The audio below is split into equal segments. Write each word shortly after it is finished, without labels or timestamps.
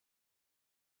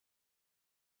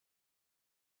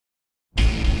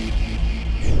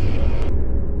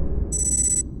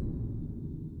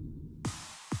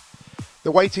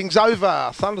The waiting's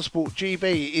over. Thundersport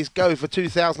GB is go for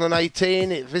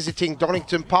 2018. It's visiting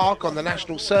Donington Park on the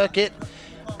national circuit,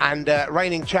 and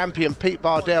reigning champion Pete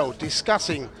Bardell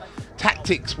discussing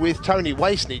tactics with Tony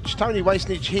Wastenage. Tony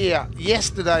Wastenage here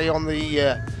yesterday on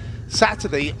the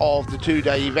Saturday of the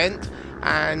two-day event,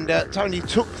 and Tony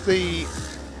took the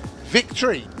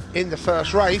victory in the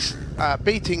first race,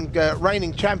 beating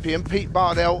reigning champion Pete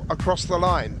Bardell across the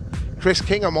line. Chris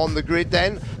Kingham on the grid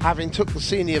then, having took the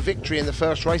senior victory in the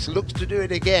first race, looks to do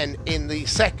it again in the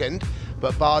second,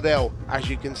 but Bardell, as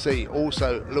you can see,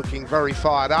 also looking very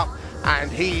fired up,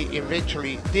 and he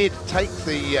eventually did take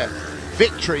the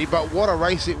victory, but what a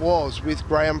race it was with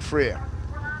Graham Freer.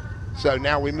 So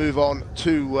now we move on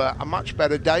to a much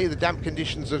better day. The damp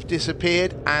conditions have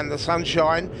disappeared and the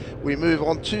sunshine. We move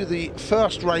on to the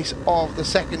first race of the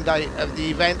second day of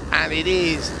the event, and it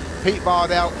is Pete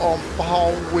Bardell on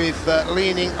pole with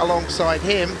leaning alongside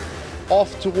him.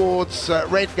 Off towards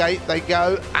Redgate they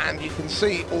go, and you can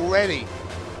see already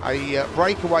a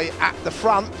breakaway at the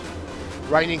front.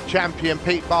 Reigning champion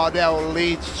Pete Bardell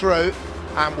leads through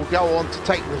and will go on to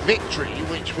take the victory,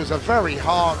 which was a very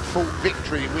hard-fought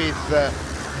victory with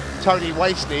Tony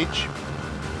Wastenage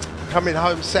coming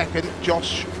home second,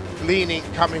 Josh Leaning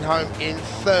coming home in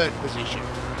third position.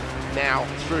 Now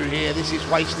through here, this is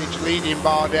Wastenage leading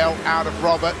Bardell out of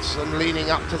Roberts and leaning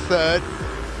up to third.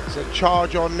 There's a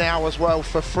charge on now as well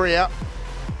for Freer.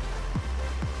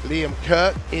 Liam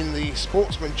Kirk in the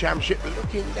Sportsman Championship, but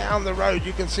looking down the road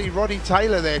you can see Roddy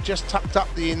Taylor there just tucked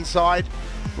up the inside.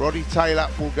 Roddy Taylor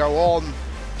will go on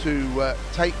to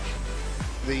take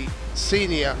the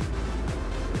senior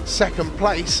second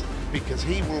place, because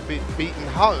he will be beaten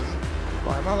home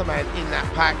by another man in that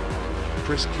pack,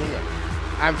 Chris Kingham.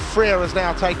 And Freer has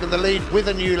now taken the lead with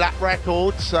a new lap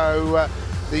record, so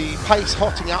the pace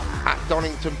hotting up at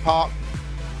Donington Park.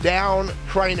 Down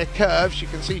Craner curves, you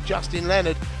can see Justin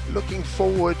Leonard looking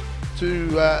forward to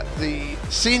the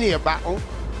senior battle,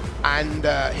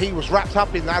 and he was wrapped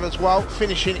up in that as well,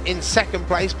 finishing in second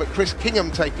place, but Chris Kingham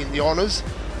taking the honours.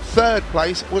 Third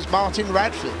place was Martin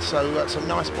Radford, so some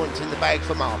nice points in the bag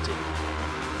for Martin.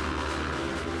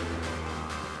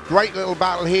 Great little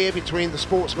battle here between the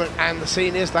Sportsmen and the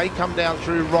seniors. They come down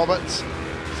through Roberts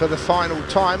for the final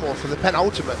time, or for the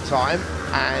penultimate time,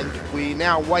 and we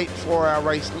now wait for our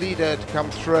race leader to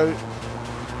come through.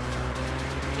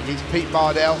 It is Pete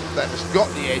Bardell that has got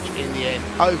the edge in the end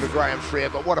over Graham Freer,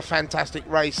 but what a fantastic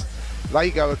race. They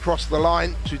go across the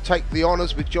line to take the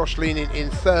honours with Josh Leaning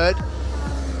in third.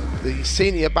 The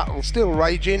senior battle still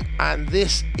raging, and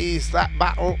this is that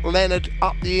battle. Leonard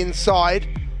up the inside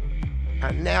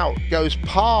and now goes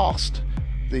past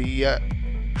the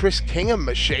Chris Kingham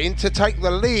machine to take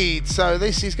the lead, so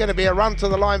this is going to be a run to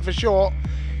the line for sure.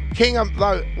 Kingham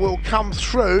though will come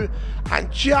through and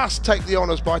just take the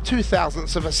honours by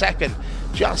 0.02 of a second,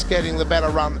 just getting the better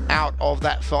run out of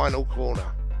that final corner.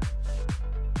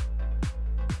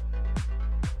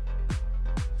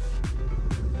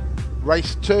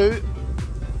 Race 2,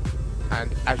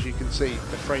 and as you can see,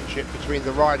 the friendship between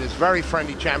the riders, very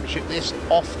friendly championship, this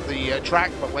off the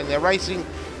track, but when they're racing,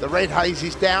 the red haze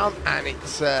is down, and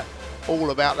it's all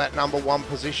about that number one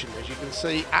position. As you can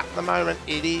see, at the moment,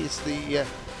 it is the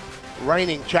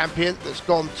reigning champion that's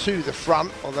gone to the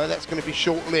front, although that's going to be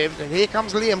short-lived. And here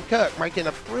comes Liam Kirk making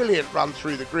a brilliant run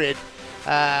through the grid.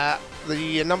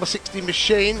 The number 60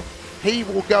 machine, he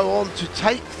will go on to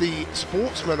take the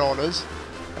Sportsman honours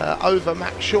over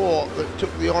Matt Shaw, that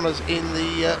took the honours in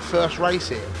the first race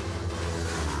here.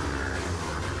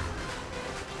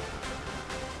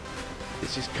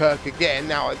 This is Kirk again.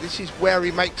 Now this is where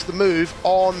he makes the move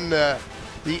on the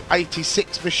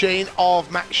 86 machine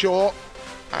of Matt Shaw,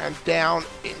 and down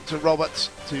into Roberts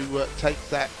to take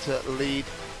that lead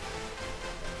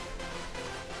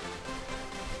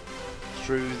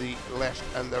through the left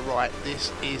and the right.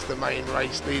 This is the main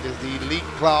race leaders, the elite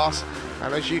class,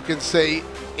 and as you can see,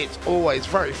 it's always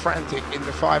very frantic in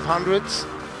the 500s.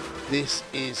 This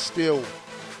is still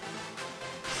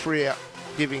Freer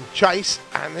giving chase,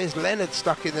 and there's Leonard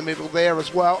stuck in the middle there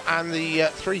as well, and the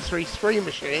 333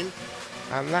 machine,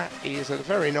 and that is a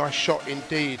very nice shot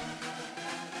indeed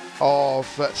of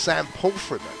Sam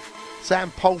Palfreyman.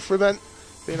 Sam Palfreyman,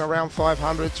 been around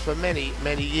 500s for many,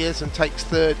 many years and takes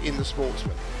third in the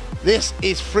Sportsman. This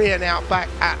is Freer now back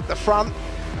at the front,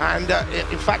 and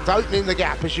in fact opening the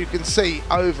gap, as you can see,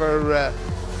 over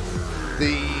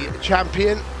the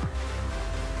champion.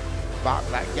 But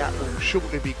that gap will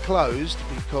shortly be closed,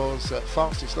 because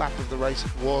fastest lap of the race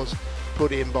was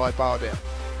put in by Bardell.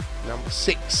 Number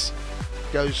 6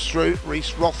 goes through,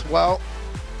 Reese Rothwell,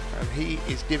 and he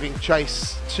is giving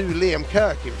chase to Liam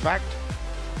Kirk, in fact.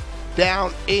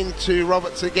 down into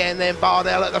Roberts again, then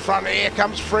Bardell at the front. Here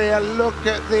comes Freer. Look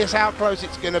at this, how close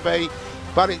it's going to be.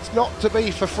 But it's not to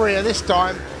be for Freer this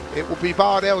time. It will be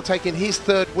Bardell taking his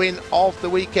third win of the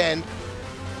weekend,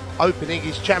 opening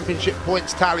his championship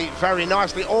points tally very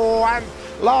nicely. Oh, and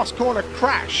last corner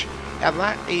crash. And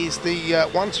that is the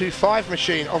 125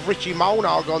 machine of Richie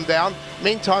Molnar gone down.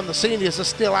 Meantime, the seniors are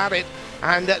still at it.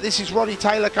 And this is Roddy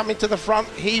Taylor coming to the front.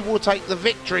 He will take the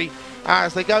victory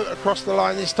as they go across the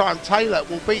line this time. Taylor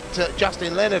will beat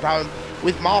Justin Leonard home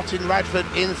with Martin Radford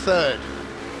in third.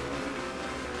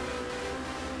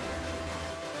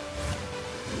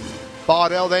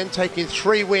 Bardell then taking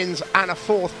 3 wins and a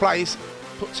 4th place.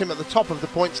 Puts him at the top of the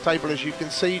points table, as you can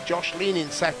see. Josh Lean in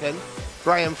 2nd,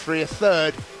 Graham Freer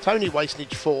 3rd, Tony Wastenage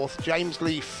 4th, James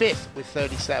Lee 5th with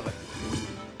 37.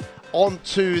 On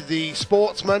to the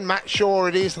Sportsman, Matt Shaw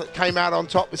it is that came out on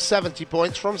top with 70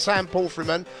 points from Sam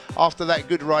Palfreyman after that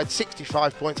good ride,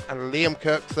 65 points, and Liam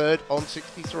Kirk 3rd on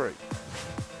 63.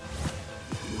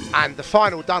 And the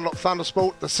final Dunlop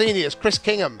Thundersport, the seniors, Chris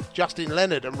Kingham, Justin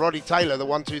Leonard and Roddy Taylor, the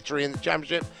 1, 2, 3 in the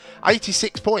championship.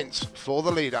 86 points for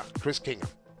the leader, Chris Kingham.